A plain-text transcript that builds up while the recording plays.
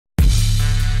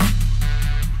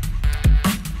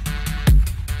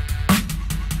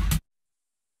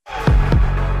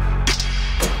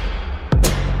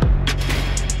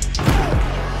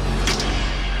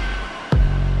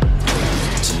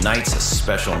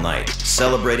special night,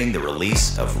 celebrating the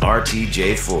release of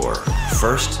RTJ4.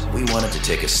 First, we wanted to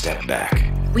take a step back.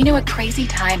 We know a crazy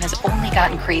time has only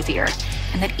gotten crazier,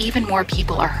 and that even more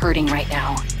people are hurting right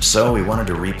now. So we wanted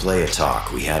to replay a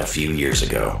talk we had a few years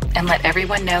ago. And let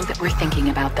everyone know that we're thinking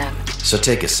about them. So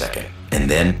take a second,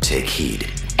 and then take heed.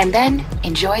 And then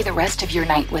enjoy the rest of your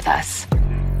night with us.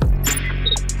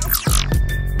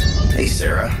 Hey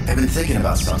Sarah, I've been thinking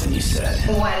about something you said.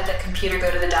 Why did the computer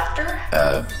go to the doctor?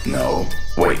 No.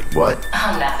 Wait, what?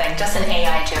 Oh, nothing. Just an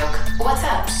AI joke. What's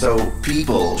up? So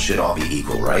people should all be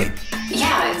equal, right?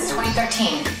 Yeah, it's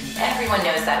 2013. Everyone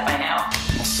knows that by now.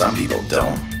 Well, some people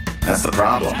don't. That's the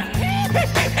problem.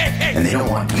 And they don't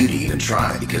want you to even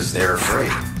try because they're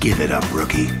afraid. Give it up,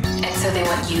 rookie. And so they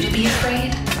want you to be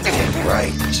afraid?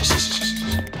 Right.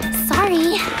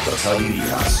 Sorry. They'll tell you you're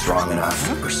not strong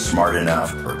enough, or smart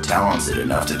enough, or talented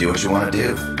enough to do what you want to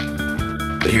do.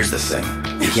 But here's the thing.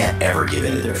 You can't ever give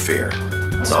in to their fear.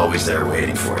 It's always there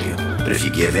waiting for you. But if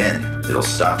you give in, it'll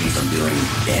stop you from doing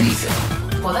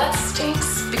anything. Well, that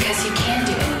stinks, because you can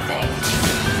do anything.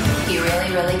 You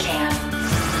really, really can.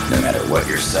 No matter what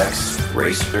your sex,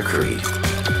 race, or creed.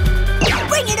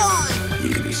 Bring it on! You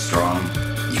can be strong,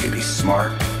 you can be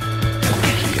smart,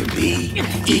 you can be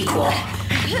equal.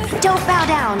 Don't bow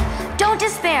down. Don't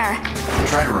despair.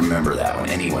 Try to remember that when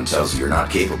anyone tells you you're not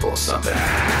capable of something,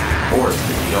 or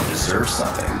that you don't deserve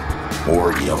something,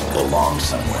 or you don't belong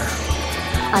somewhere.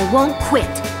 I won't quit.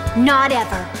 Not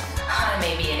ever. I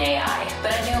may be an AI,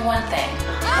 but I know one thing.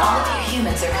 All of you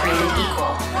humans are created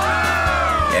equal.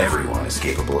 Everyone is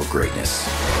capable of greatness,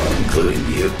 including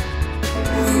you.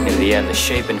 In the end, the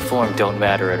shape and form don't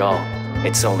matter at all.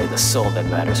 It's only the soul that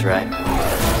matters, right?